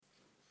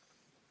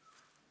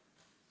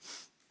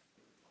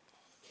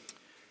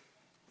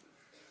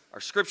Our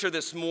scripture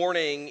this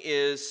morning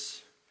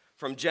is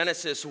from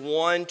Genesis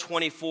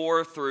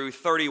 1:24 through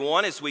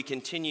 31 as we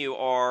continue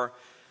our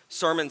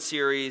sermon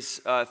series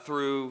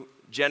through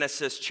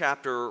Genesis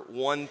chapter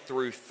 1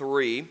 through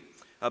 3.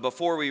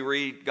 Before we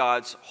read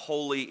God's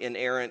holy,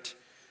 inerrant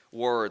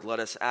word, let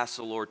us ask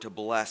the Lord to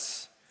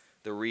bless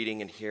the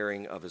reading and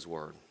hearing of his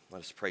word.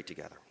 Let us pray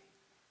together.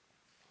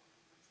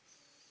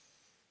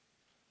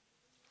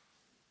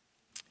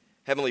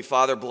 Heavenly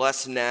Father,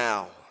 bless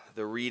now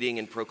the reading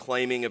and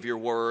proclaiming of your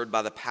word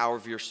by the power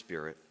of your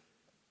Spirit.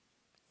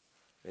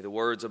 May the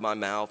words of my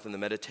mouth and the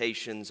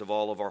meditations of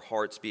all of our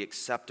hearts be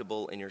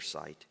acceptable in your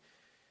sight.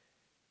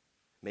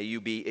 May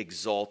you be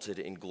exalted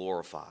and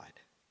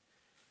glorified.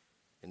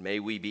 And may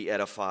we be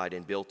edified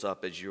and built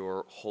up as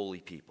your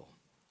holy people.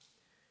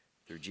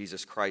 Through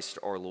Jesus Christ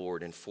our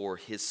Lord, and for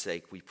his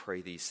sake we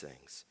pray these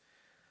things.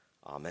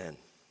 Amen.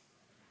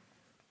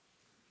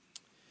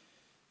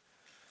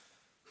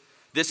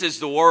 This is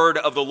the word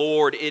of the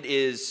Lord. It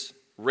is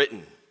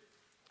written.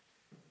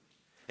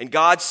 And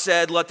God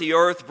said, "Let the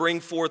earth bring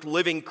forth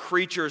living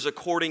creatures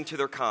according to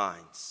their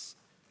kinds,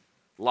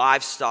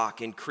 livestock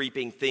and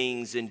creeping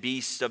things and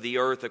beasts of the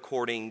earth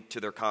according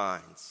to their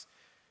kinds."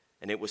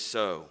 And it was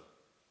so.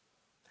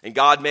 And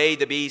God made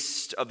the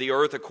beasts of the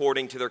earth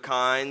according to their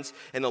kinds,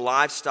 and the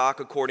livestock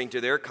according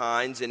to their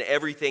kinds, and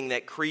everything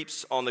that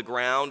creeps on the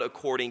ground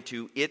according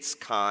to its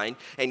kind.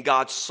 And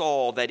God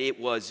saw that it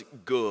was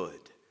good.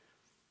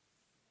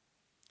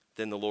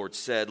 Then the Lord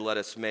said, "Let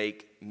us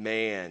make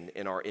man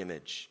in our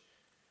image,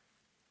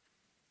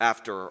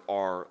 after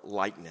our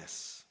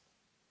likeness.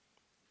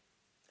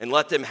 And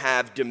let them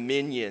have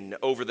dominion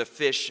over the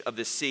fish of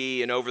the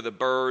sea, and over the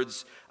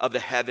birds of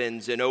the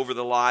heavens, and over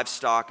the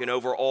livestock, and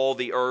over all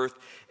the earth,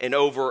 and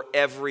over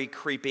every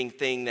creeping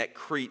thing that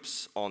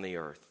creeps on the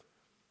earth."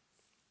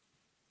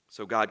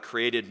 So God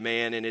created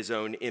man in his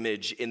own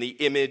image. In the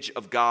image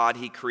of God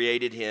he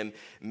created him,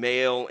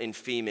 male and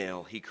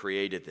female he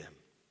created them.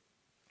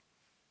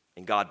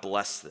 And God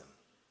blessed them.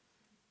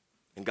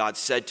 And God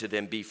said to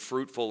them, "Be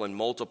fruitful and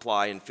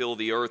multiply and fill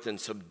the earth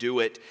and subdue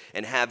it,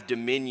 and have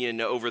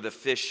dominion over the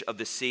fish of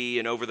the sea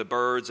and over the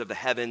birds of the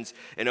heavens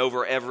and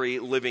over every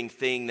living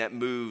thing that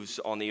moves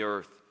on the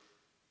earth."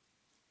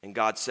 And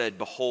God said,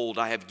 "Behold,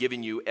 I have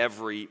given you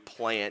every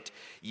plant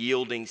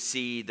yielding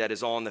seed that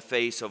is on the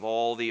face of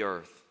all the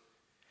earth,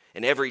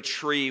 and every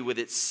tree with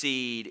its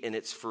seed in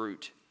its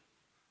fruit.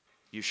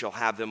 You shall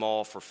have them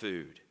all for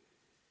food.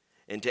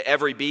 And to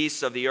every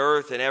beast of the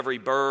earth and every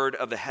bird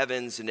of the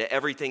heavens and to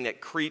everything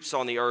that creeps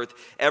on the earth,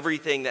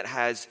 everything that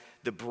has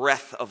the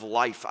breath of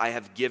life, I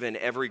have given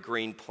every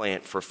green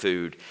plant for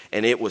food."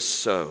 And it was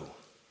so.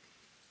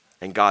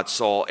 And God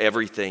saw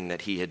everything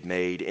that he had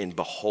made, and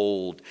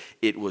behold,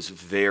 it was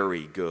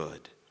very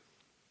good.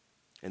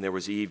 And there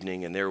was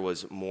evening and there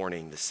was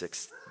morning the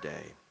sixth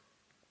day.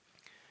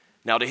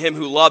 Now to him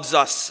who loves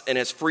us and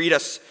has freed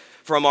us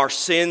from our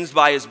sins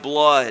by his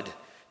blood,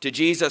 to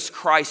Jesus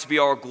Christ be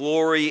our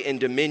glory and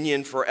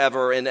dominion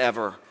forever and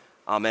ever.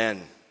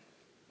 Amen.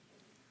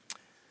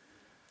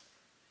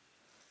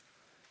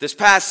 This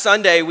past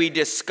Sunday, we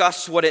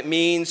discussed what it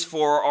means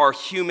for our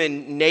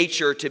human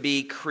nature to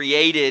be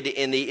created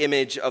in the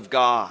image of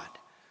God.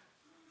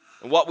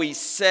 And what we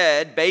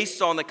said,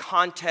 based on the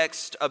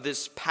context of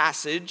this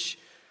passage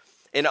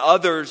and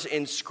others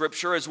in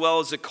Scripture, as well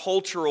as the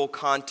cultural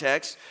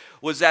context,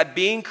 was that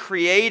being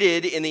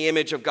created in the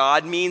image of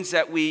God means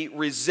that we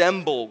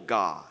resemble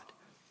God.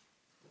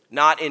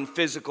 Not in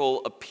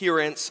physical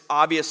appearance,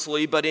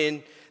 obviously, but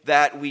in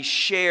that we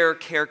share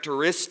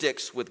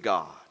characteristics with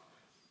God.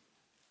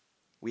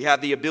 We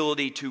have the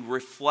ability to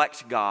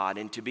reflect God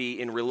and to be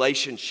in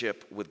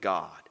relationship with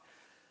God.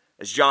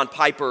 As John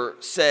Piper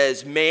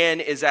says, man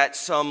is at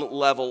some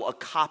level a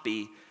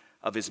copy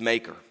of his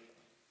maker.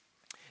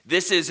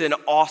 This is an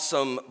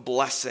awesome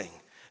blessing.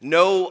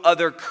 No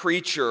other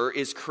creature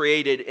is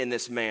created in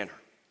this manner.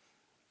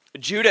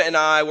 Judah and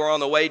I were on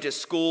the way to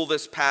school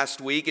this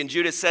past week, and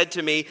Judah said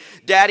to me,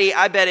 "Daddy,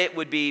 I bet it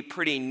would be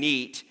pretty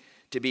neat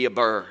to be a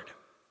bird.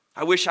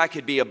 I wish I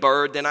could be a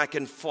bird, then I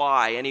can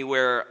fly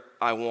anywhere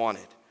I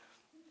wanted."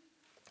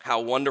 How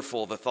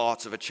wonderful the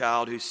thoughts of a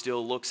child who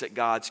still looks at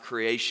God's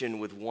creation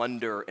with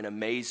wonder and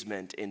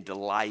amazement and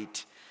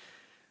delight.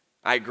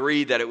 I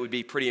agree that it would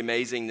be pretty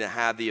amazing to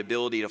have the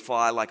ability to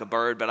fly like a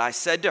bird, but I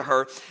said to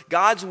her,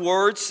 God's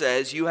word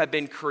says you have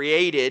been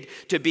created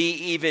to be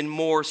even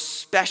more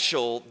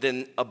special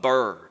than a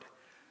bird,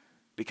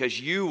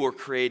 because you were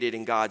created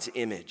in God's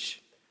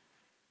image,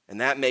 and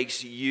that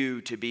makes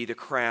you to be the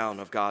crown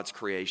of God's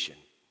creation.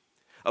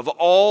 Of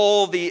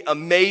all the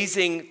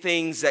amazing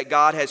things that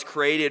God has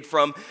created,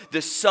 from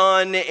the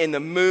sun and the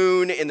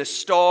moon and the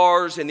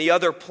stars and the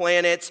other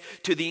planets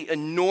to the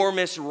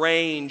enormous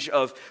range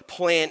of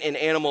plant and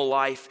animal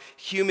life,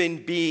 human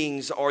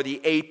beings are the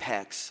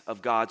apex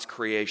of God's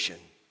creation.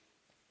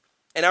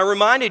 And I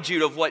reminded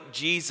you of what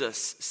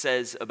Jesus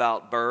says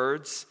about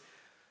birds.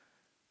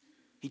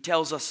 He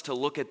tells us to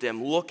look at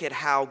them, look at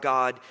how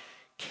God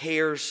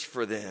cares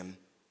for them,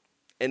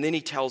 and then he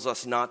tells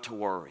us not to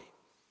worry.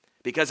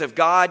 Because if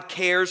God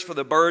cares for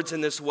the birds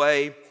in this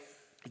way,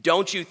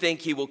 don't you think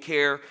he will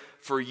care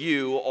for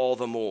you all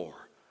the more?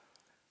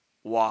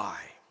 Why?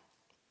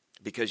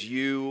 Because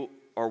you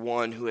are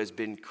one who has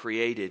been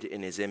created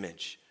in his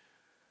image.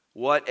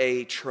 What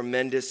a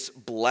tremendous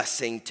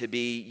blessing to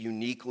be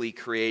uniquely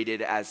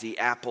created as the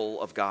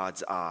apple of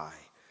God's eye.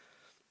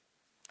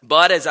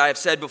 But as I have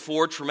said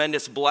before,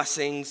 tremendous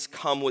blessings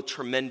come with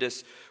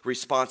tremendous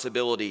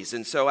responsibilities.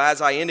 And so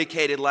as I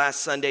indicated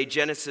last Sunday,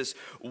 Genesis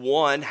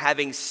 1,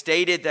 having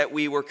stated that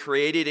we were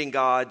created in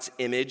God's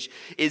image,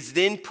 is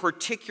then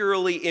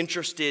particularly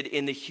interested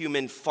in the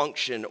human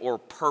function or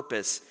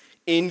purpose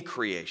in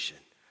creation.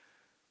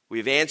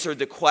 We've answered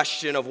the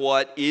question of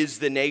what is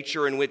the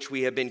nature in which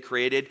we have been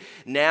created.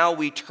 Now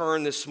we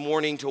turn this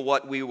morning to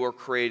what we were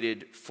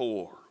created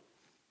for.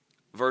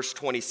 Verse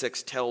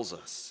 26 tells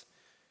us,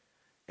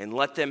 "And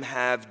let them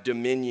have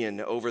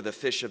dominion over the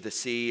fish of the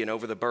sea and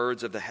over the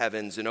birds of the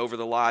heavens and over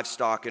the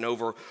livestock and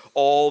over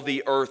all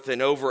the earth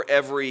and over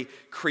every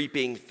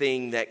creeping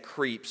thing that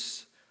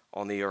creeps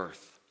on the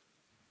earth."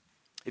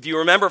 If you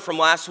remember from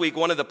last week,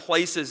 one of the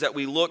places that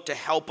we look to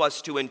help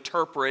us to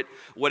interpret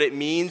what it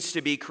means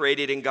to be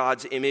created in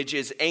God's image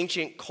is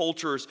ancient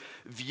culture's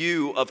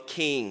view of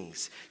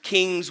kings.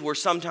 Kings were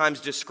sometimes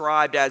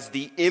described as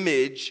the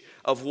image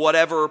of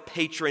whatever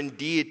patron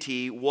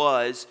deity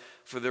was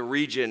for the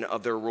region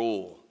of their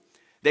rule.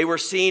 They were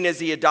seen as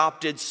the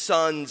adopted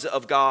sons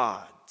of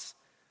gods.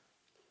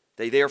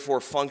 They therefore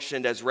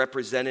functioned as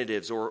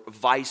representatives or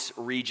vice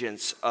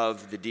regents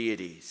of the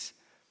deities.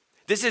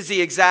 This is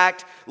the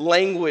exact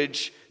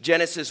language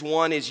Genesis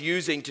 1 is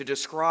using to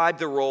describe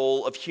the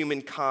role of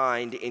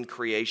humankind in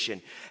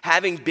creation.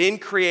 Having been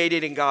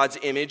created in God's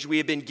image, we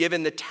have been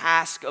given the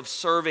task of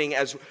serving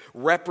as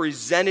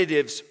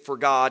representatives for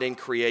God in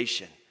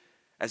creation,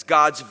 as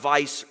God's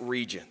vice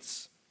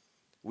regents.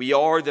 We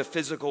are the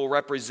physical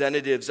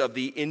representatives of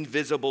the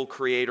invisible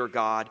Creator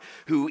God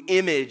who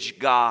image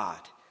God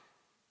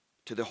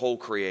to the whole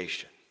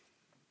creation.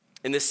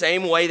 In the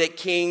same way that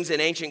kings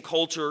in ancient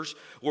cultures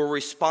were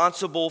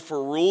responsible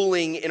for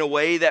ruling in a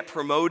way that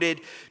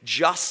promoted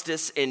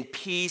justice and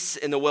peace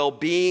and the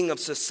well-being of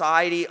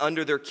society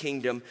under their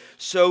kingdom,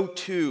 so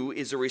too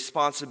is the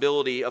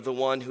responsibility of the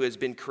one who has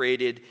been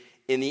created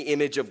in the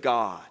image of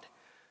God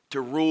to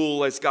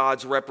rule as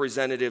God's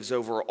representatives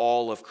over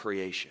all of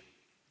creation.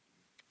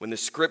 When the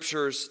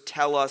scriptures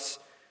tell us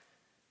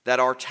that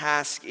our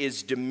task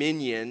is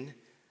dominion,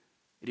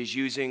 it is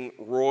using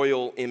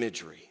royal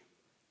imagery.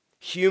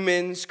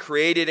 Humans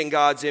created in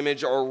God's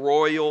image are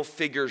royal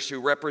figures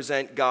who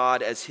represent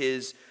God as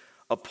his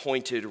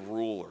appointed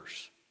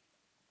rulers.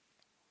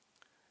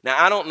 Now,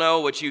 I don't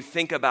know what you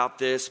think about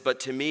this, but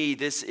to me,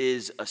 this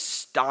is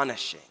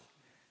astonishing.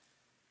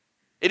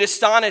 It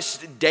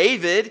astonished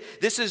David.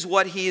 This is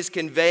what he is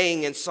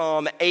conveying in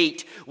Psalm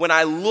 8. When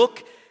I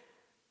look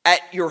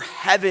at your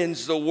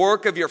heavens, the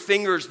work of your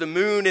fingers, the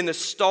moon and the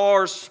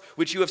stars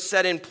which you have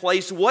set in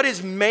place, what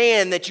is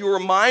man that you are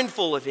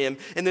mindful of him,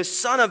 and the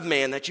son of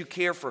man that you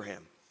care for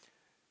him?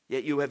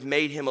 Yet you have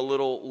made him a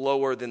little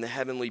lower than the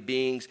heavenly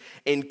beings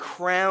and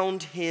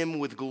crowned him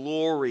with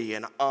glory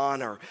and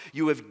honor.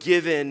 You have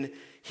given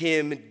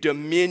him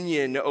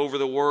dominion over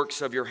the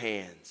works of your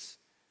hands.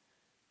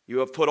 You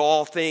have put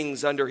all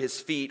things under his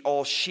feet,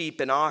 all sheep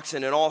and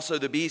oxen, and also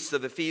the beasts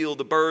of the field,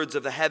 the birds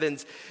of the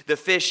heavens, the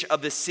fish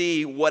of the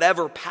sea,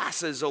 whatever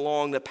passes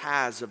along the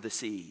paths of the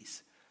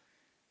seas.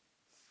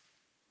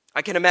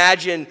 I can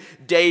imagine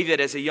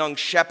David as a young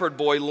shepherd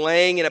boy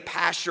laying in a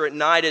pasture at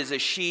night as a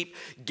sheep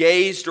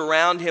gazed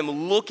around him,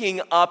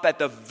 looking up at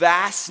the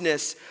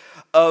vastness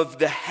of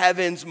the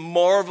heavens,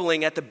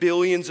 marveling at the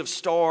billions of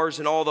stars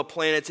and all the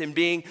planets and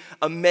being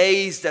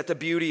amazed at the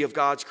beauty of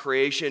God's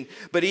creation.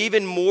 But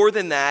even more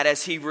than that,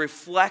 as he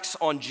reflects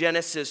on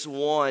Genesis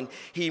 1,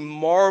 he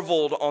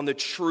marveled on the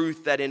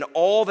truth that in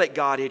all that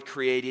God had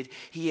created,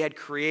 he had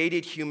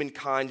created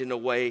humankind in a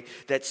way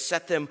that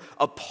set them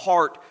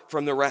apart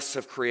from the rest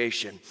of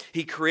creation.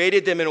 He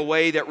created them in a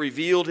way that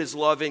revealed his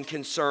love and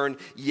concern,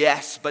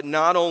 yes, but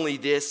not only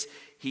this,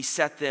 he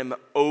set them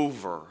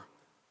over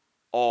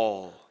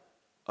all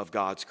of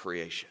God's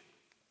creation.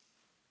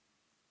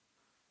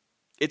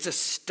 It's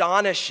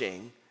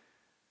astonishing,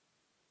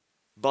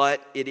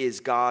 but it is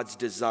God's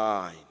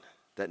design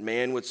that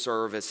man would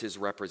serve as his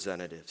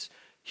representatives.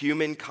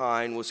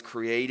 Humankind was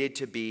created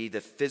to be the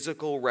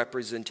physical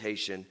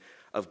representation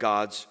of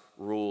God's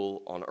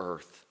rule on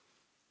earth.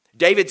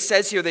 David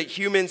says here that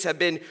humans have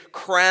been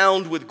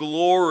crowned with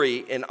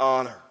glory and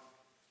honor.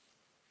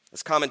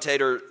 As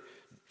commentator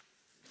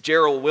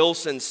Gerald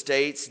Wilson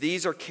states,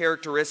 these are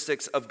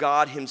characteristics of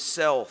God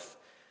himself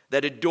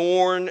that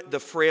adorn the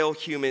frail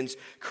humans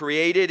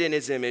created in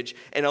his image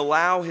and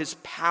allow his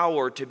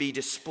power to be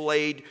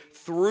displayed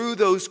through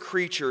those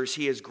creatures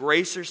he has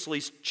graciously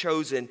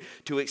chosen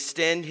to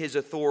extend his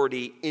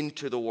authority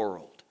into the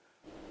world.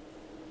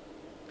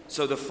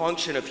 So the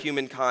function of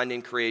humankind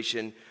in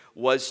creation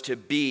was to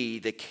be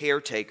the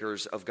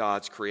caretakers of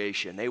God's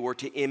creation. They were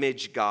to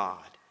image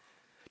God,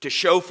 to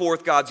show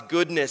forth God's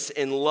goodness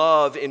and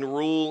love and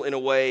rule in a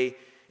way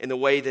in the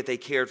way that they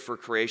cared for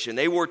creation.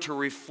 They were to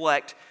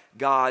reflect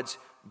God's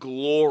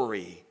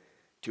glory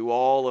to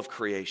all of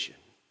creation.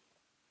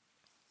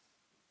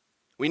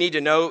 We need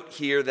to note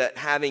here that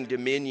having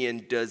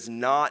dominion does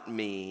not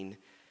mean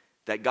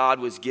that God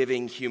was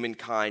giving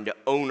humankind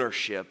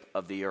ownership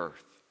of the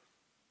earth.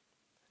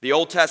 The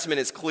Old Testament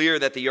is clear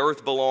that the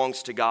earth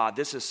belongs to God.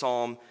 This is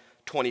Psalm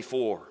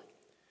 24.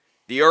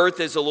 The earth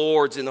is the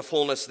Lord's and the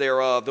fullness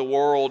thereof, the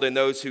world and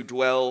those who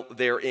dwell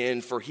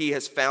therein, for he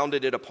has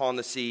founded it upon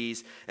the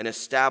seas and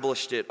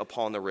established it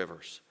upon the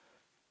rivers.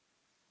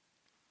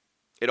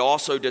 It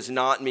also does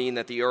not mean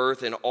that the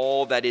earth and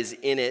all that is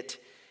in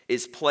it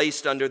is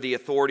placed under the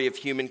authority of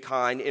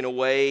humankind in a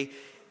way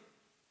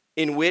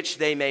in which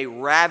they may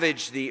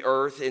ravage the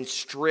earth and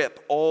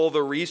strip all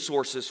the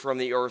resources from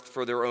the earth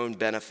for their own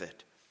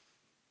benefit.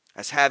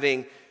 As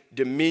having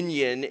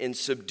dominion in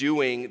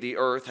subduing the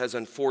earth has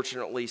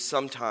unfortunately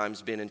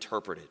sometimes been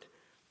interpreted.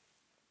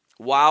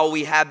 While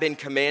we have been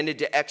commanded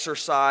to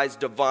exercise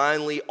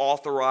divinely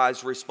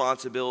authorized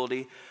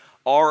responsibility,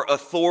 our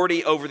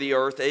authority over the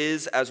earth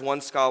is, as one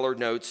scholar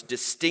notes,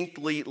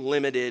 distinctly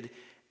limited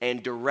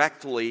and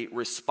directly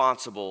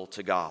responsible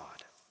to God.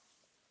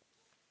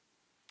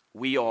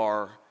 We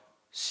are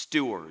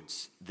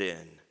stewards,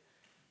 then,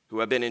 who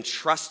have been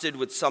entrusted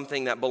with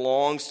something that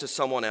belongs to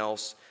someone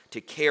else to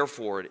care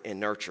for it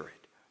and nurture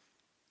it.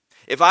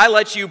 If I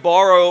let you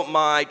borrow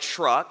my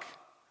truck,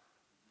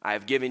 I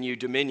have given you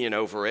dominion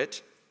over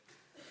it,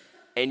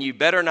 and you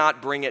better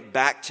not bring it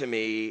back to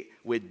me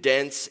with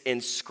dents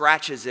and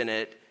scratches in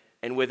it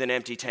and with an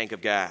empty tank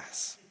of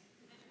gas.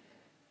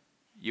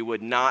 You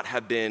would not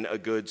have been a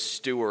good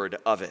steward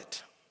of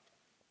it.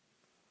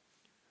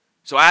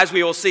 So as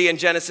we will see in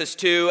Genesis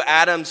 2,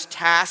 Adam's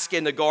task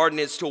in the garden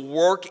is to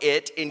work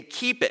it and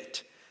keep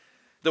it.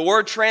 The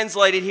word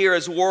translated here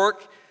as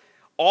work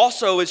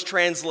also is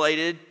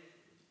translated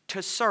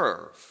to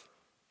serve.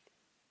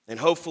 And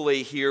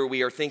hopefully here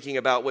we are thinking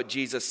about what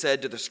Jesus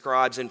said to the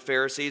scribes and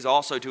Pharisees,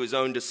 also to his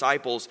own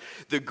disciples.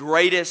 The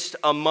greatest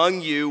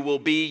among you will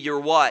be your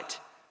what?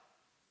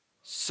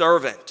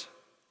 Servant.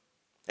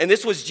 And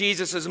this was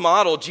Jesus'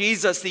 model.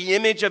 Jesus, the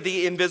image of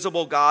the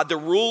invisible God, the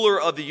ruler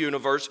of the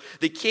universe,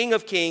 the King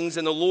of kings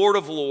and the Lord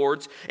of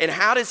lords. And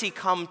how does he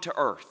come to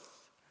earth?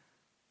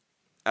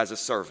 As a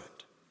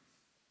servant.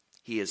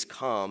 He has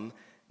come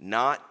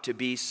not to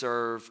be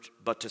served,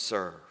 but to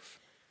serve.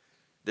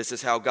 This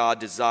is how God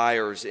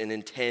desires and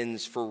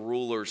intends for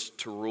rulers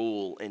to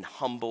rule in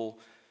humble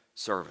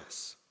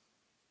service.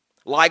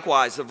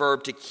 Likewise, the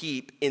verb to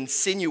keep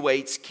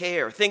insinuates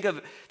care. Think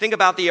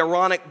about the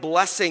Aaronic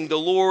blessing, the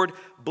Lord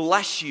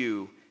bless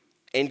you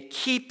and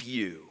keep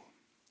you.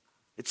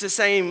 It's the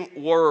same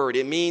word.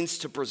 It means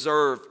to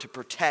preserve, to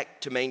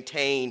protect, to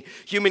maintain.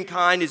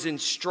 Humankind is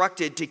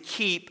instructed to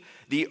keep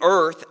the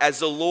earth as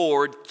the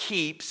Lord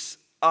keeps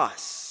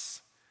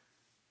us.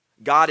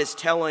 God is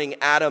telling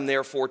Adam,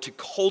 therefore, to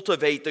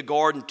cultivate the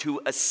garden,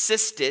 to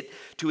assist it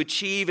to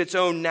achieve its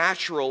own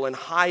natural and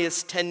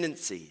highest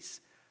tendencies.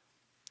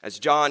 As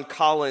John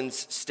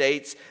Collins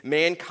states,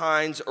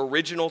 mankind's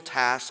original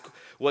task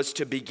was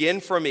to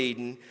begin from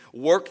Eden,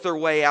 work their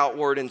way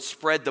outward, and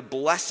spread the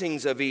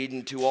blessings of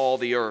Eden to all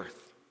the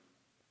earth.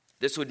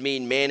 This would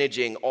mean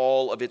managing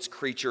all of its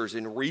creatures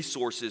and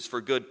resources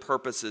for good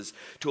purposes,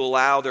 to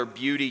allow their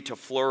beauty to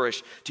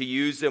flourish, to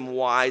use them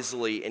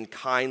wisely and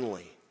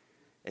kindly,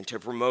 and to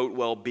promote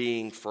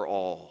well-being for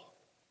all.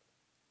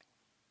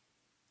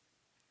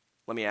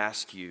 Let me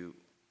ask you,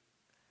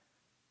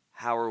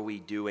 how are we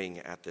doing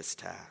at this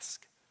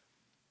task?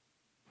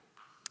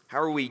 How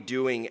are we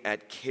doing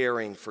at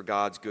caring for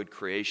God's good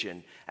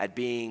creation, at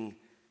being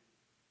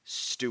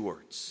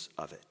stewards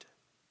of it,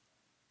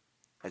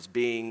 as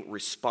being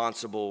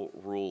responsible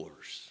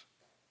rulers?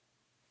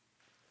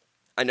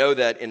 I know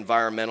that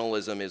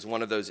environmentalism is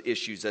one of those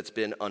issues that's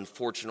been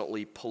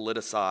unfortunately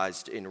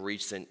politicized in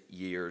recent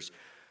years.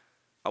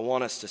 I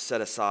want us to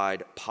set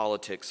aside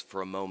politics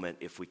for a moment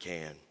if we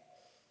can.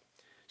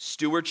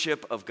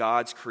 Stewardship of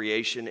God's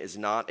creation is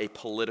not a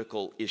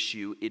political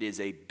issue. It is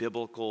a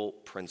biblical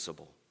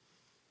principle.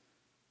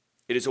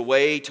 It is a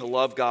way to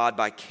love God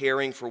by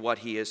caring for what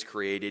he has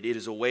created. It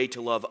is a way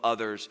to love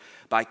others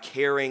by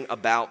caring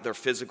about their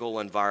physical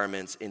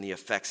environments and the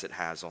effects it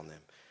has on them.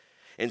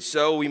 And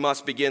so we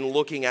must begin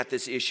looking at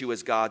this issue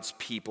as God's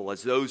people,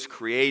 as those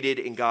created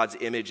in God's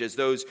image, as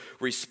those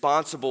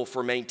responsible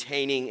for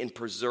maintaining and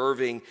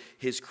preserving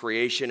his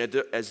creation,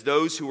 as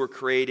those who were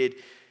created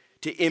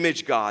to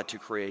image God to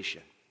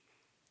creation,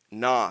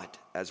 not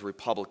as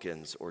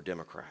Republicans or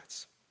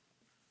Democrats.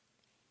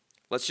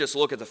 Let's just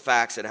look at the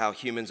facts at how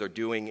humans are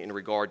doing in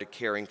regard to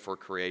caring for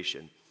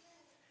creation.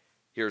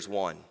 Here's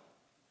one.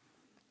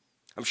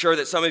 I'm sure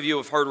that some of you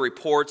have heard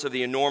reports of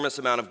the enormous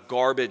amount of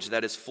garbage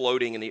that is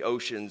floating in the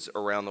oceans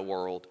around the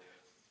world.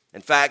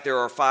 In fact, there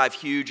are 5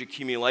 huge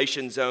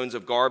accumulation zones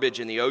of garbage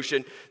in the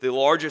ocean, the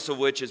largest of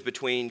which is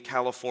between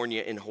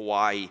California and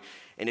Hawaii,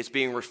 and it's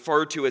being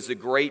referred to as the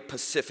Great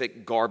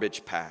Pacific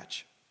Garbage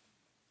Patch.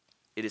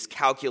 It is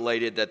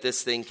calculated that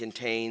this thing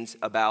contains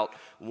about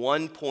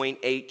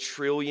 1.8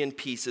 trillion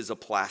pieces of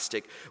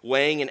plastic,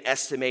 weighing an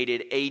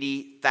estimated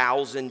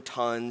 80,000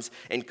 tons,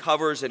 and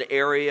covers an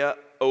area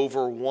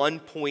over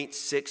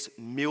 1.6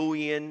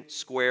 million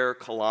square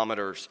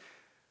kilometers.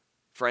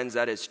 Friends,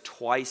 that is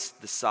twice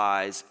the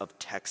size of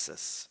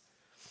Texas.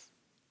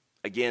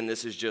 Again,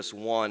 this is just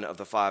one of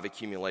the 5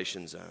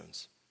 accumulation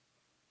zones.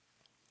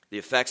 The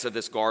effects of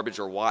this garbage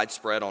are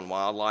widespread on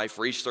wildlife.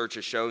 Research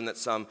has shown that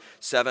some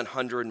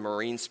 700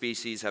 marine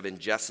species have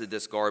ingested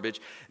this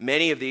garbage.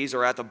 Many of these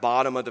are at the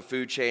bottom of the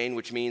food chain,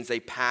 which means they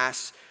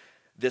pass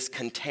this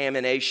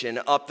contamination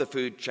up the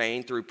food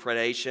chain through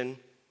predation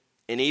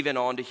and even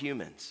onto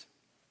humans.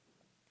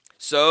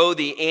 So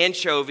the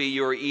anchovy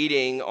you're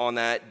eating on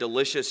that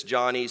delicious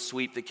Johnny's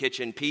Sweep the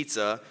Kitchen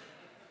pizza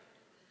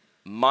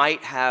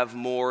might have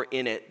more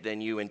in it than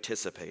you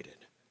anticipated.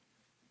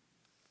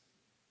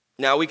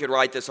 Now, we could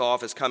write this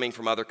off as coming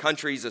from other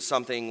countries, as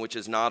something which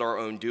is not our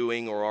own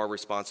doing or our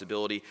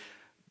responsibility,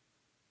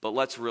 but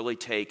let's really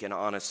take an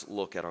honest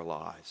look at our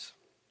lives.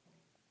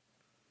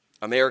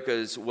 America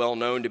is well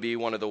known to be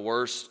one of the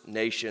worst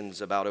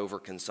nations about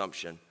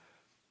overconsumption.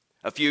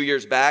 A few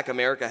years back,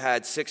 America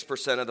had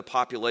 6% of the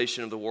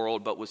population of the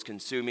world, but was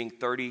consuming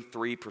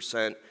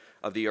 33%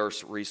 of the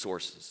earth's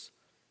resources.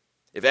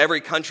 If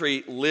every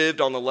country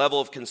lived on the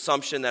level of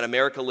consumption that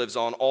America lives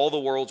on, all the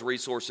world's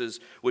resources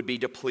would be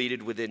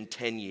depleted within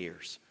 10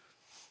 years.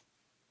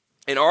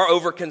 And our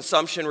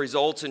overconsumption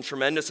results in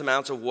tremendous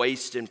amounts of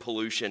waste and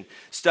pollution.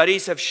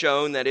 Studies have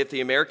shown that if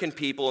the American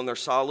people and their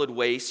solid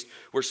waste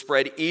were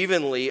spread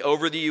evenly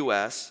over the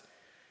U.S.,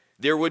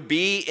 there would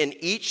be in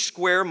each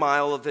square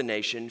mile of the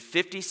nation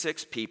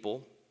 56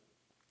 people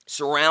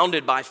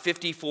surrounded by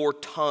 54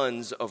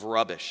 tons of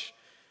rubbish,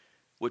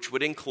 which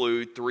would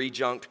include 3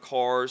 junked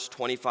cars,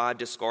 25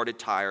 discarded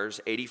tires,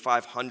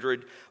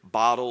 8,500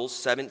 bottles,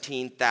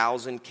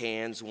 17,000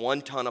 cans,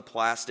 1 ton of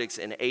plastics,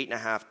 and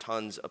 8.5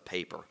 tons of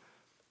paper,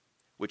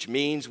 which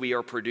means we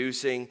are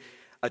producing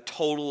a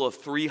total of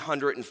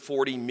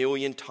 340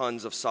 million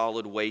tons of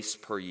solid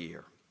waste per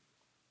year.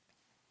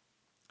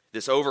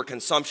 This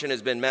overconsumption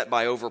has been met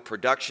by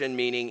overproduction,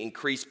 meaning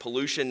increased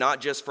pollution, not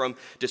just from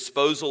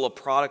disposal of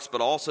products, but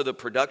also the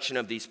production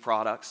of these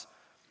products.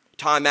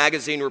 Time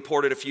magazine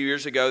reported a few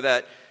years ago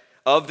that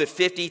of the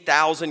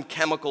 50,000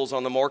 chemicals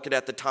on the market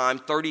at the time,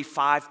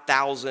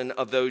 35,000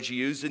 of those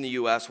used in the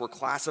U.S. were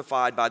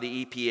classified by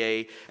the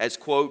EPA as,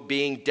 quote,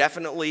 being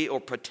definitely or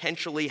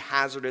potentially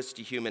hazardous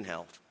to human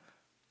health.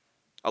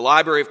 A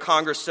Library of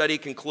Congress study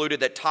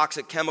concluded that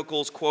toxic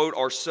chemicals, quote,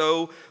 are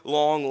so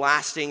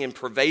long-lasting and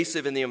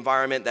pervasive in the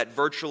environment that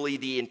virtually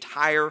the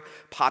entire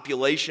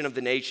population of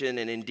the nation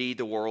and indeed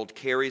the world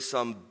carries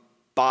some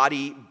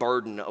body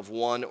burden of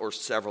one or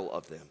several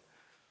of them.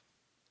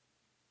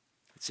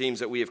 It seems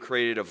that we have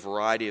created a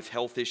variety of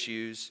health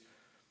issues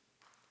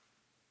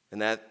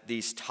and that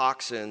these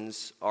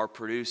toxins are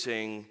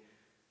producing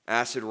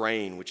acid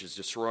rain, which is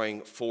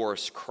destroying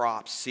forests,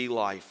 crops, sea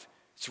life.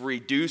 It's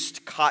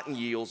reduced cotton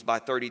yields by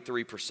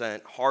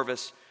 33%,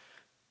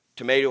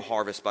 tomato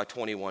harvest by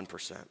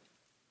 21%.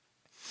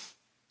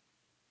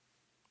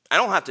 I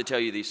don't have to tell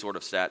you these sort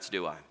of stats,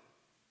 do I?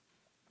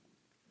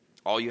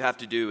 All you have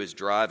to do is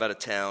drive out of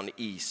town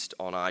east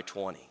on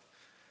I-20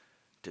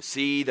 to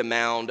see the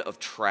mound of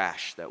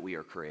trash that we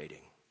are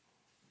creating.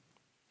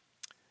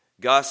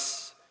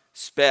 Gus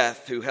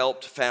Speth, who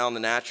helped found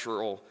the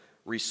Natural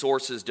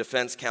Resources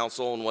Defense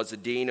Council and was the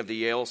dean of the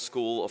Yale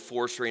School of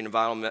Forestry and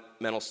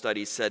Environmental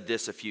Studies, said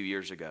this a few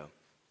years ago.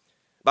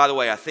 By the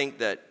way, I think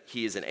that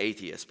he is an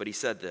atheist, but he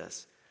said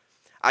this: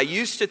 I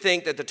used to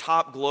think that the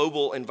top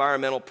global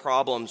environmental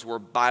problems were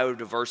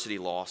biodiversity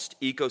loss,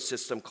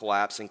 ecosystem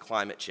collapse, and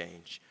climate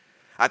change.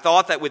 I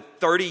thought that with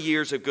 30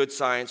 years of good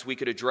science, we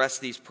could address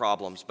these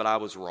problems, but I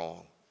was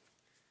wrong.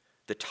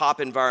 The top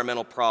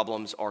environmental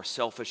problems are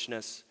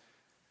selfishness,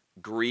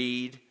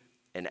 greed,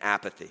 and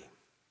apathy.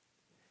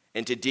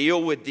 And to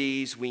deal with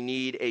these, we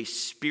need a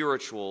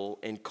spiritual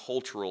and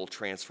cultural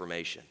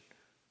transformation.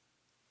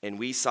 And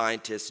we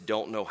scientists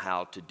don't know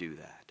how to do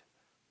that.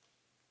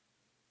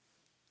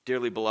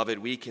 Dearly beloved,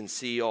 we can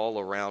see all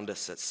around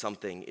us that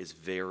something is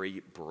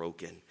very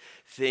broken.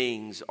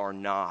 Things are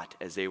not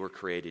as they were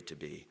created to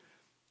be.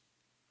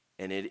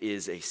 And it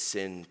is a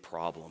sin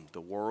problem.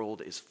 The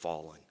world is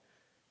fallen.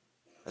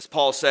 As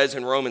Paul says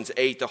in Romans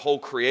 8, the whole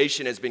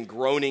creation has been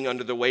groaning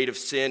under the weight of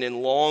sin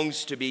and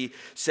longs to be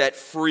set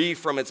free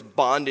from its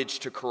bondage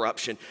to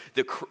corruption.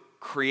 The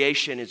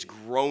creation is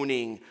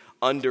groaning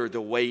under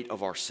the weight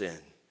of our sin.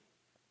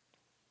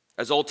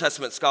 As Old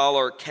Testament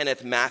scholar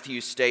Kenneth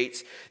Matthews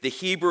states, the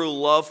Hebrew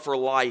love for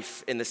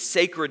life and the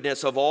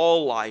sacredness of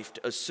all life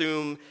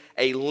assume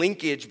a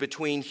linkage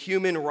between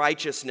human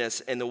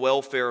righteousness and the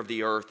welfare of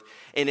the earth.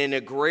 In an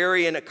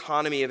agrarian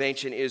economy of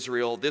ancient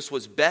Israel, this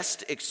was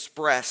best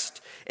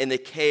expressed in the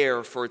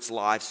care for its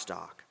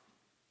livestock.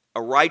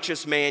 A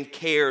righteous man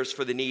cares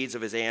for the needs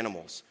of his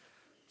animals.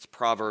 It's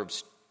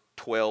Proverbs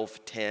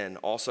 12:10,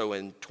 also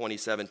in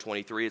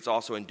 27:23. It's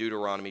also in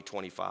Deuteronomy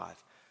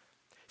 25.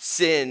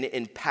 Sin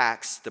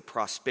impacts the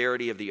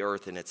prosperity of the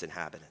earth and its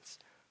inhabitants.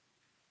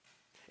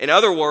 In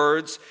other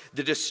words,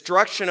 the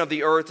destruction of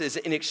the earth is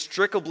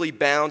inextricably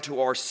bound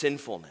to our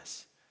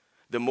sinfulness.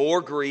 The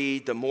more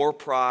greed, the more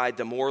pride,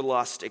 the more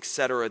lust,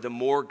 etc., the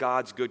more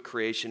God's good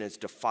creation is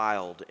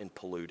defiled and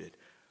polluted.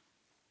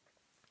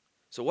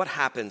 So what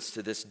happens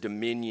to this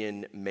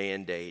dominion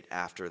mandate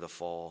after the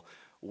fall?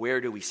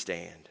 Where do we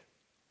stand?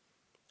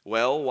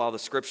 Well, while the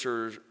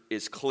scripture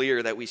is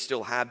clear that we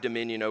still have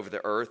dominion over the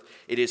earth,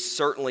 it is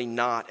certainly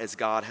not as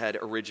God had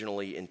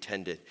originally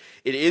intended.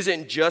 It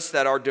isn't just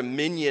that our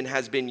dominion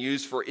has been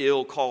used for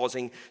ill,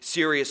 causing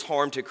serious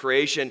harm to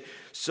creation.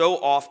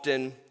 So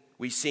often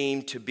we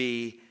seem to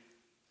be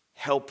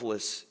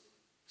helpless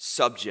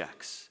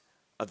subjects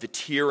of the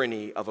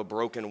tyranny of a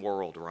broken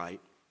world, right?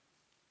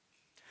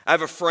 I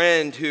have a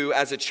friend who,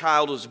 as a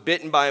child, was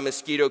bitten by a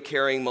mosquito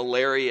carrying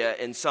malaria,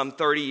 and some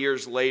 30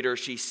 years later,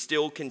 she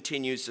still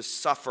continues to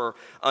suffer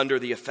under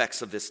the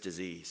effects of this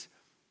disease.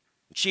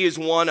 She is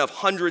one of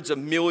hundreds of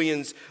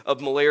millions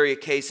of malaria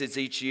cases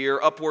each year.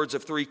 Upwards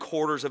of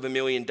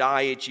 750,000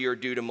 die each year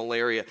due to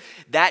malaria.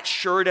 That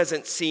sure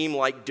doesn't seem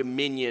like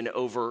dominion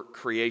over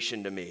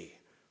creation to me.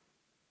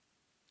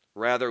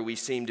 Rather, we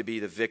seem to be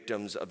the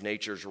victims of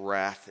nature's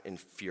wrath and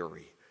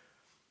fury.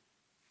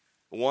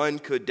 One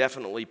could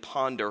definitely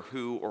ponder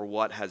who or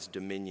what has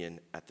dominion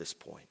at this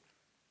point.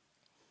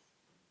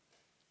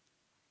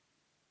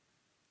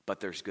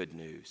 But there's good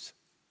news.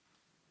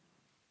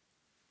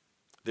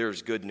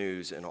 There's good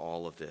news in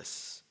all of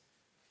this,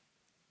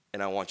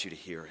 and I want you to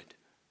hear it.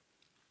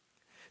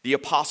 The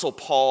Apostle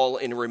Paul,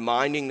 in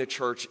reminding the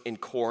church in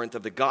Corinth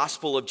of the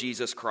gospel of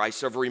Jesus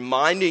Christ, of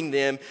reminding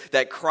them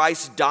that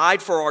Christ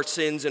died for our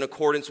sins in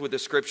accordance with the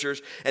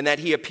scriptures, and that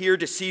he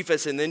appeared to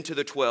Cephas and then to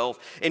the 12,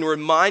 in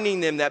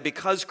reminding them that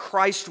because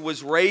Christ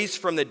was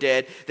raised from the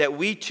dead, that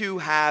we too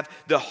have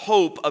the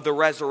hope of the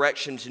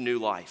resurrection to new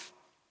life.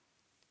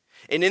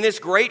 And in this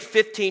great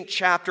 15th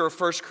chapter of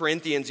 1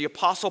 Corinthians, the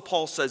Apostle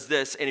Paul says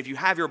this, and if you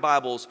have your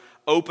Bibles,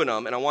 open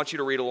them, and I want you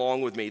to read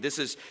along with me. This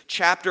is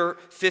chapter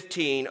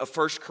 15 of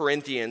 1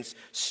 Corinthians,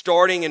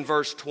 starting in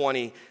verse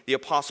 20. The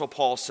Apostle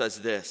Paul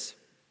says this: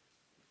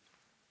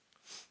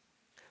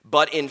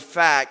 "But in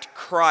fact,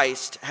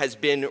 Christ has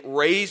been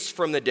raised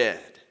from the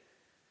dead,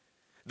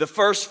 the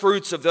first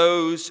fruits of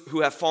those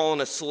who have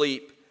fallen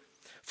asleep.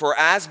 For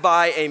as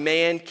by a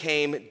man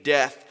came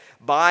death,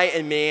 by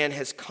a man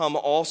has come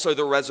also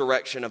the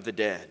resurrection of the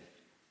dead.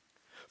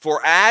 For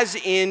as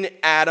in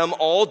Adam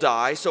all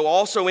die, so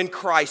also in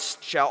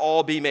Christ shall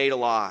all be made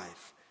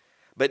alive,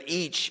 but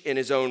each in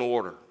his own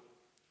order.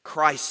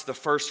 Christ the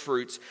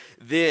firstfruits,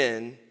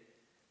 then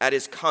at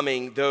his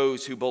coming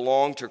those who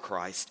belong to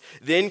Christ.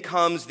 Then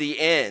comes the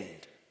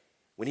end,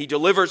 when he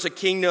delivers a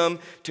kingdom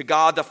to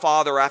God the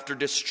Father after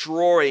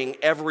destroying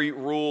every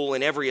rule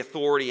and every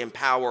authority and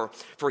power,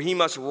 for he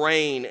must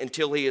reign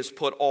until he has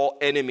put all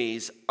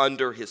enemies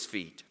under his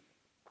feet.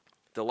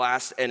 The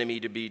last enemy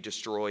to be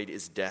destroyed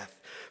is death,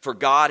 for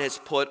God has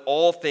put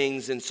all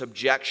things in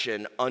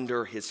subjection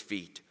under his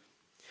feet.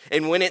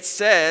 And when it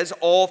says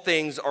all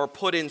things are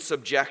put in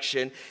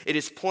subjection, it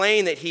is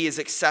plain that he is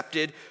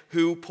accepted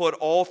who put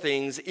all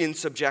things in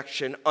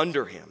subjection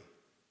under him.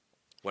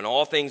 When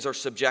all things are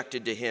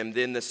subjected to him,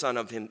 then the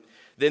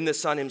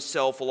Son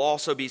himself will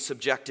also be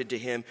subjected to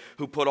him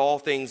who put all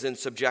things in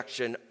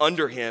subjection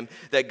under him,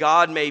 that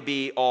God may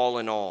be all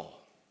in all."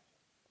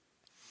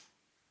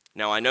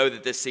 Now, I know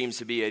that this seems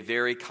to be a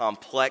very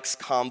complex,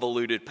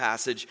 convoluted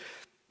passage,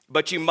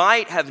 but you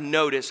might have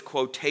noticed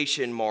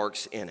quotation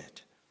marks in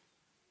it.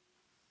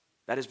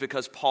 That is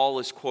because Paul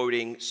is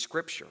quoting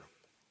Scripture.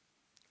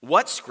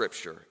 What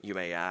Scripture, you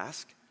may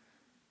ask?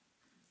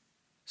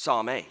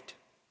 Psalm 8.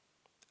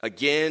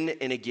 Again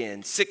and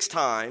again, 6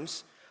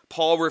 times,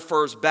 Paul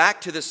refers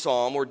back to the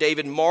psalm where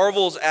David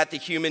marvels at the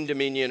human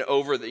dominion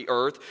over the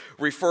earth,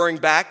 referring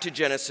back to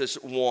Genesis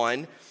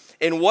 1.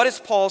 And what is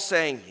Paul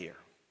saying here?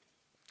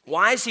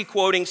 Why is he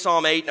quoting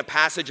Psalm 8 in a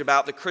passage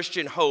about the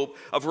Christian hope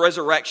of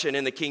resurrection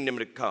in the kingdom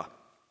to come?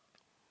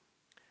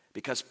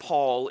 Because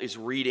Paul is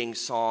reading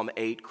Psalm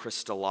 8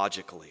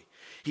 Christologically.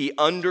 He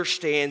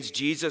understands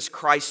Jesus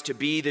Christ to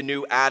be the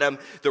new Adam,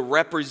 the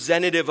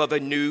representative of a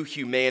new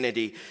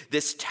humanity.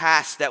 This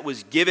task that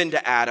was given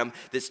to Adam,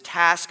 this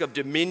task of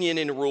dominion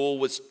and rule,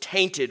 was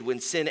tainted when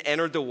sin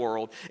entered the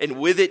world, and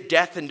with it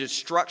death and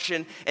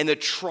destruction, and the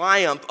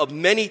triumph of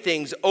many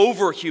things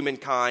over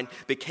humankind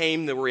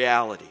became the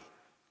reality.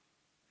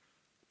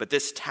 But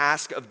this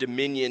task of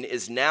dominion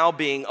is now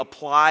being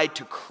applied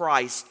to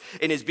Christ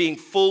and is being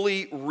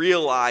fully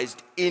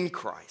realized in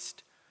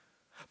Christ.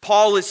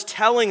 Paul is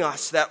telling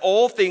us that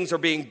all things are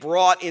being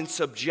brought in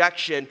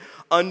subjection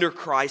under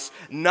Christ,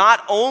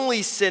 not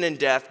only sin and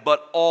death,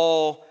 but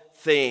all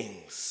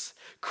things.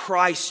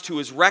 Christ, who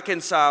is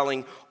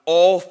reconciling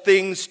all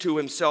things to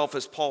himself,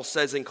 as Paul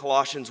says in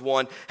Colossians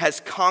 1, has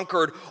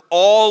conquered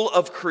all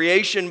of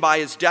creation by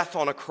his death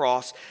on a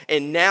cross,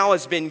 and now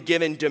has been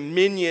given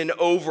dominion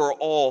over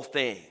all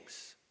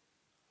things.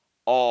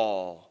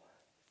 All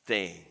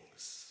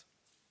things.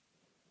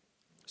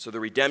 So the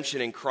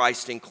redemption in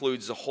Christ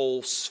includes the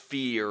whole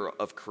sphere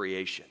of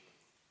creation.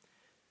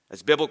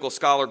 As biblical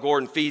scholar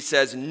Gordon Fee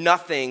says,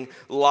 nothing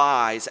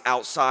lies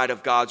outside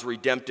of God's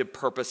redemptive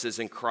purposes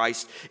in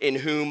Christ, in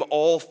whom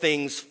all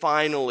things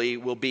finally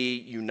will be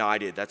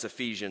united. That's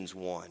Ephesians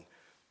 1.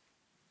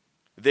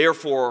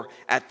 Therefore,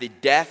 at the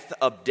death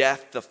of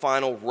death, the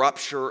final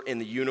rupture in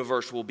the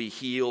universe will be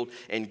healed,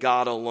 and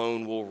God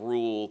alone will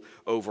rule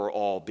over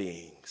all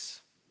beings.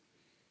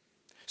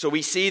 So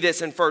we see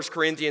this in 1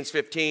 Corinthians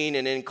 15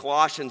 and in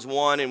Colossians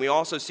 1, and we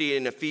also see it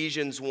in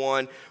Ephesians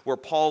 1, where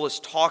Paul is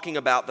talking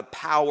about the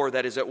power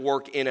that is at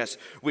work in us,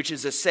 which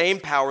is the same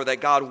power that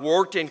God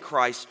worked in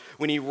Christ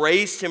when he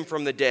raised him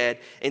from the dead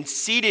and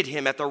seated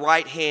him at the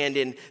right hand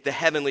in the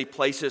heavenly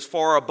places,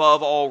 far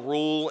above all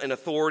rule and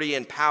authority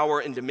and power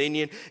and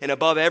dominion, and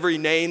above every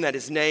name that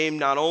is named,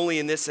 not only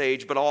in this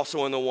age, but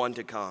also in the one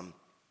to come.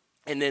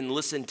 And then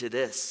listen to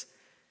this.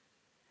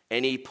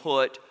 And he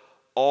put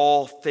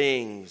all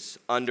things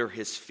under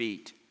his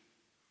feet,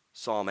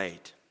 Psalm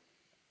 8,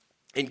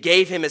 and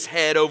gave him his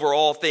head over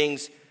all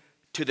things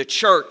to the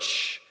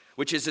church,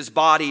 which is his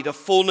body, the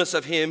fullness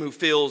of him who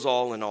fills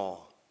all in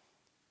all.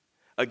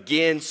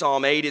 Again,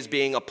 Psalm 8 is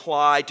being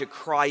applied to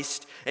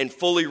Christ and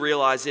fully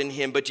realized in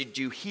him, but did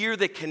you hear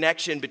the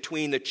connection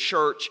between the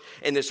church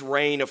and this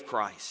reign of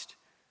Christ?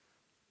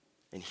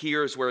 And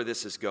here's where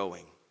this is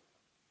going.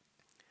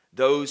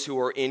 Those who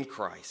are in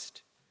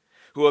Christ,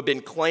 who have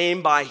been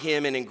claimed by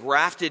him and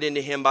engrafted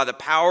into him by the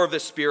power of the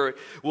Spirit,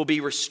 will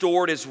be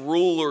restored as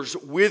rulers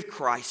with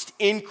Christ,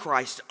 in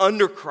Christ,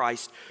 under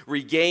Christ,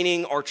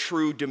 regaining our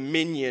true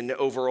dominion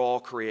over all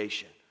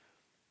creation.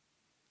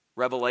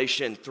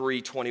 Revelation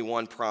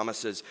 3:21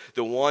 promises,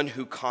 the one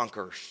who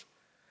conquers,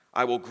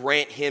 I will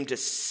grant him to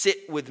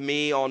sit with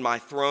me on my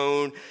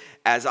throne,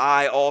 as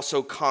I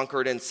also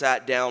conquered and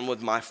sat down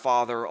with my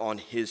Father on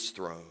his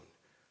throne.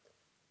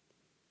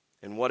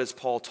 And what has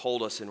Paul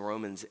told us in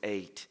Romans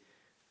 8?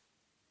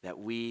 That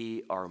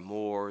we are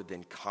more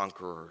than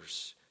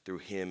conquerors through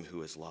him who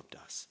has loved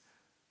us.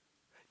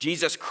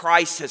 Jesus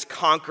Christ has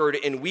conquered,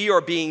 and we are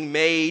being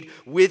made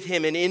with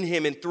him and in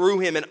him and through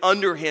him and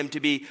under him to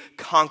be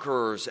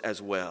conquerors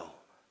as well.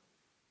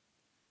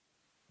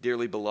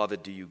 Dearly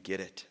beloved, do you get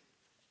it?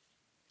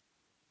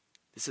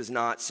 This is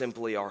not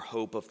simply our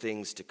hope of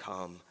things to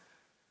come.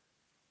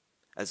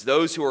 As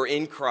those who are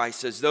in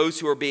Christ, as those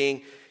who are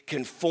being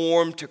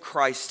conformed to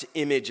Christ's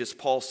image, as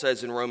Paul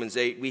says in Romans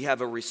 8, we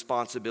have a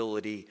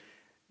responsibility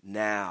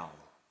now,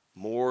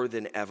 more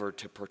than ever,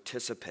 to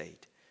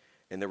participate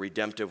in the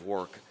redemptive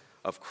work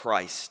of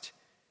Christ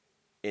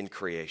in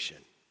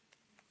creation.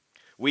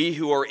 We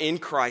who are in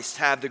Christ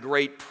have the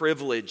great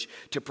privilege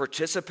to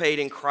participate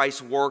in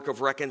Christ's work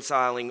of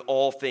reconciling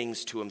all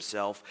things to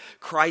himself.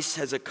 Christ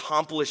has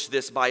accomplished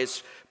this by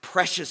his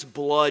precious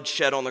blood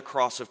shed on the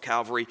cross of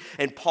Calvary.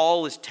 And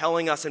Paul is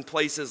telling us in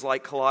places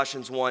like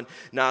Colossians 1,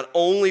 not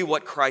only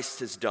what Christ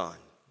has done,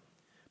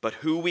 but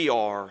who we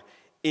are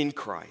in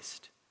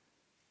Christ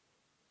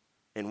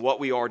and what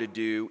we are to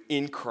do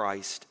in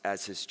Christ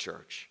as his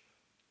church.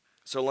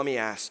 So let me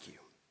ask you,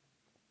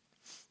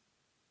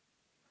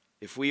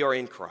 if we are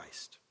in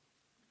Christ,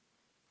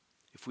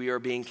 if we are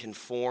being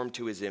conformed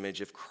to his image,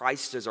 if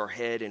Christ is our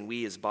head and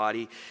we his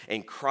body,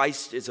 and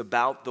Christ is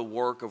about the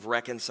work of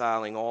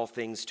reconciling all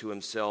things to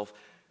himself,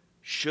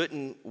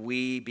 shouldn't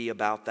we be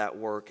about that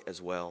work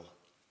as well?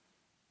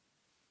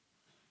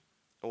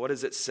 And what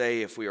does it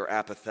say if we are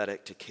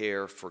apathetic to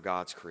care for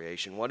God's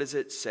creation? What does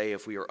it say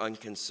if we are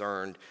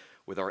unconcerned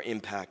with our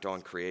impact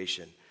on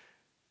creation?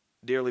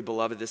 Dearly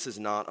beloved, this is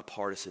not a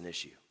partisan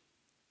issue.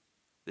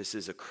 This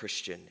is a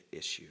Christian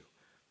issue.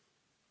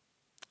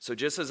 So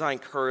just as I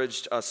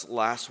encouraged us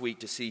last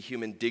week to see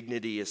human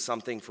dignity as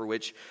something for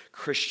which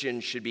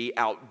Christians should be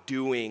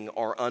outdoing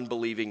our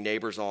unbelieving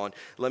neighbors on,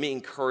 let me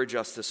encourage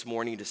us this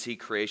morning to see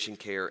creation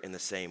care in the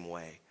same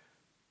way.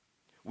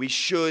 We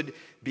should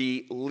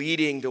be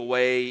leading the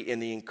way in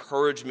the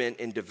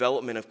encouragement and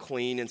development of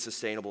clean and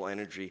sustainable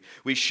energy.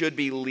 We should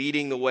be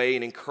leading the way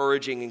in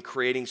encouraging and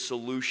creating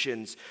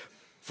solutions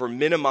for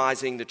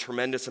minimizing the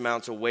tremendous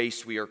amounts of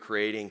waste we are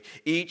creating.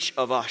 Each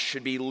of us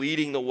should be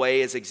leading the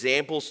way as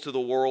examples to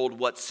the world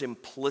what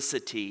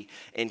simplicity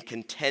and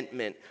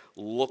contentment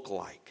look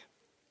like,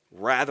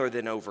 rather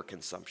than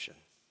overconsumption.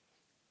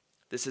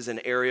 This is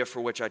an area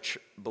for which I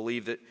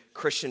believe that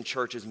Christian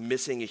church is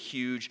missing a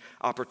huge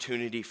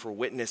opportunity for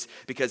witness,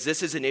 because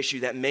this is an issue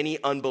that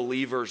many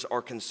unbelievers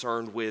are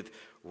concerned with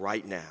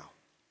right now.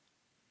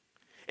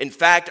 In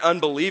fact,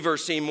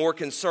 unbelievers seem more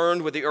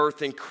concerned with the earth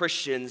than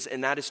Christians,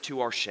 and that is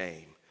to our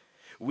shame.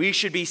 We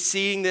should be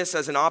seeing this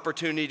as an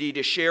opportunity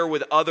to share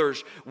with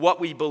others what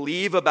we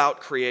believe about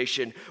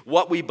creation,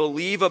 what we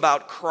believe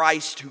about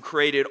Christ, who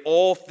created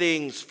all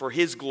things for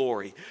his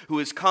glory, who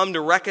has come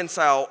to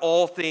reconcile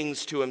all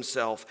things to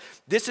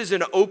himself. This is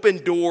an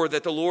open door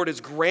that the Lord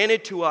has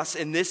granted to us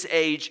in this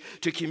age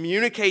to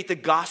communicate the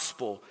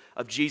gospel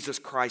of Jesus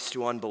Christ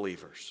to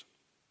unbelievers.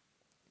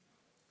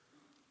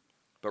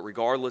 But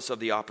regardless of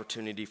the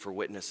opportunity for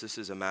witness, this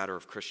is a matter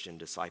of Christian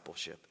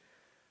discipleship.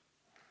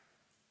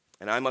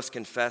 And I must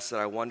confess that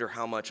I wonder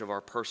how much of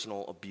our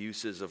personal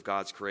abuses of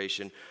God's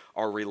creation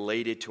are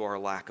related to our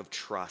lack of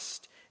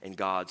trust in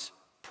God's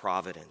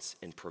providence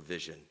and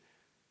provision,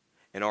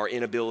 and our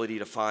inability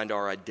to find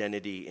our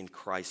identity in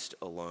Christ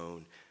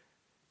alone.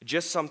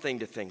 Just something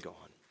to think on.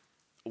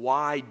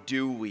 Why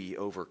do we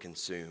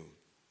overconsume?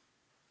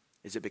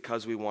 Is it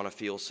because we want to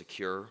feel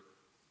secure?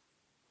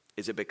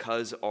 Is it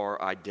because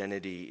our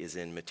identity is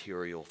in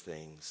material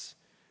things?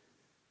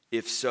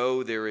 If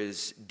so, there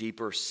is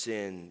deeper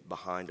sin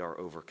behind our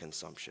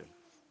overconsumption.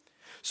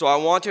 So I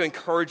want to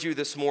encourage you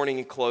this morning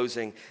in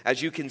closing,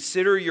 as you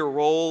consider your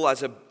role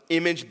as an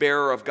image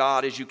bearer of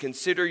God, as you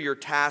consider your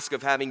task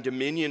of having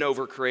dominion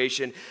over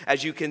creation,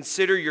 as you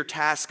consider your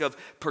task of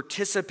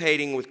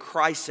participating with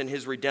Christ in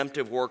his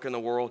redemptive work in the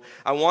world,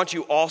 I want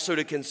you also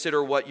to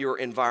consider what your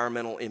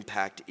environmental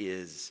impact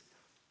is.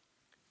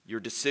 Your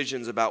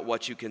decisions about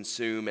what you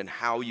consume and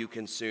how you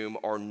consume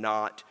are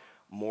not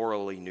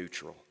morally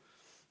neutral.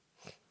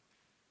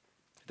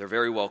 There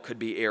very well could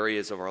be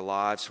areas of our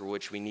lives for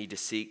which we need to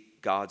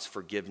seek God's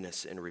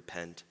forgiveness and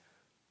repent.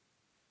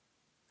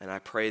 And I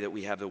pray that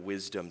we have the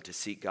wisdom to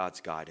seek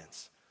God's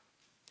guidance,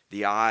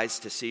 the eyes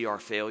to see our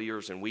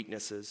failures and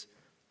weaknesses,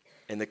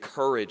 and the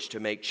courage to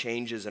make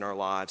changes in our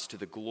lives to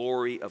the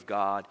glory of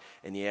God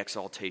and the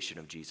exaltation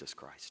of Jesus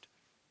Christ.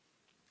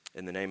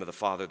 In the name of the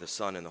Father, the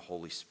Son, and the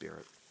Holy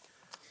Spirit.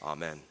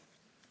 Amen.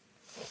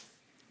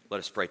 Let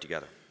us pray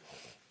together.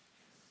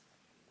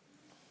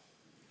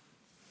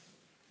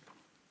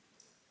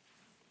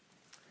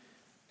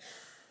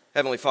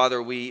 Heavenly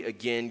Father, we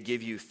again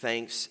give you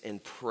thanks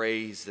and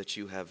praise that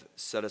you have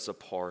set us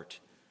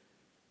apart,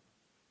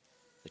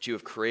 that you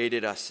have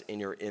created us in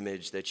your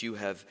image, that you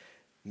have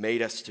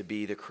made us to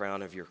be the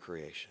crown of your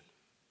creation.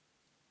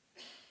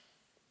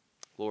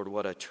 Lord,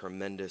 what a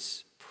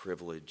tremendous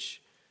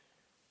privilege.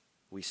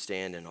 We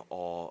stand in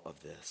awe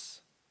of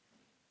this.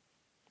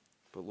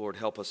 But Lord,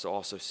 help us to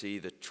also see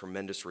the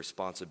tremendous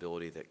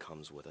responsibility that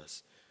comes with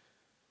us.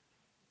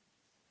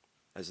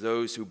 As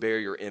those who bear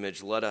your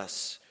image, let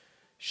us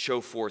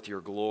show forth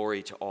your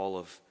glory to all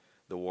of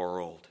the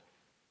world,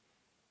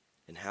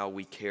 and how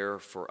we care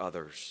for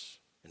others,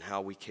 and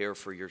how we care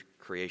for your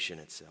creation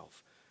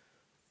itself.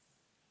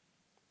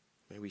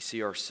 May we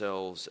see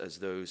ourselves as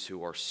those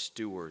who are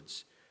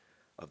stewards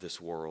of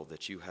this world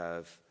that you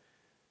have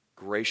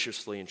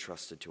graciously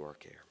entrusted to our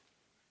care.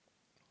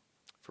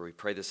 For we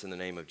pray this in the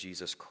name of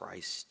Jesus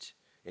Christ,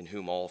 in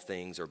whom all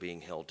things are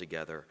being held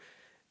together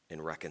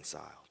and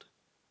reconciled.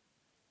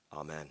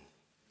 Amen.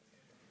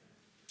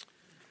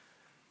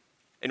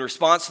 In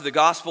response to the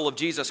gospel of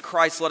Jesus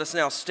Christ, let us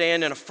now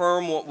stand and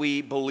affirm what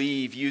we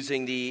believe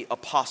using the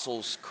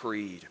Apostles'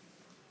 Creed.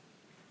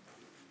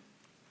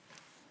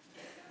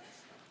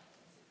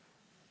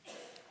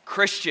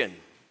 Christian,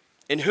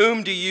 in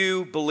whom do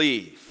you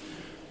believe?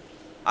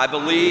 I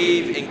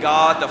believe in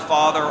God the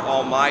Father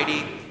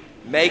Almighty,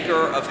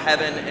 maker of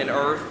heaven and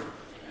earth,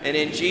 and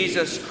in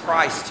Jesus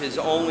Christ, his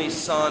only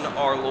Son,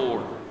 our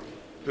Lord,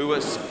 who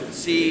was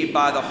conceived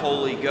by the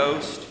Holy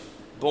Ghost,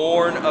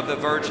 born of the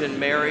Virgin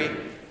Mary,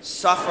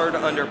 suffered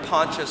under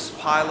Pontius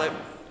Pilate,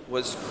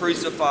 was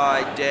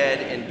crucified, dead,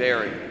 and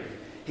buried.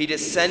 He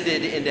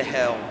descended into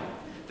hell.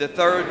 The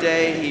third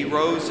day he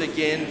rose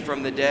again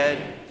from the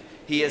dead.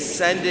 He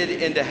ascended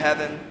into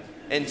heaven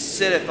and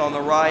sitteth on the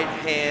right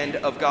hand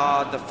of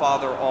God the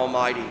Father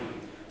Almighty.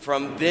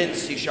 From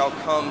thence he shall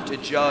come to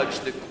judge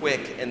the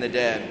quick and the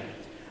dead.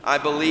 I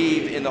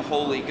believe in the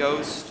Holy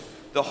Ghost,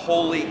 the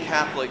holy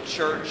Catholic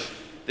Church,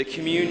 the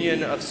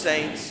communion of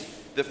saints,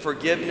 the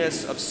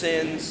forgiveness of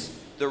sins,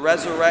 the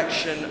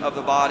resurrection of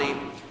the body,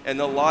 and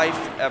the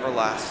life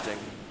everlasting.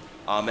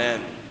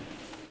 Amen.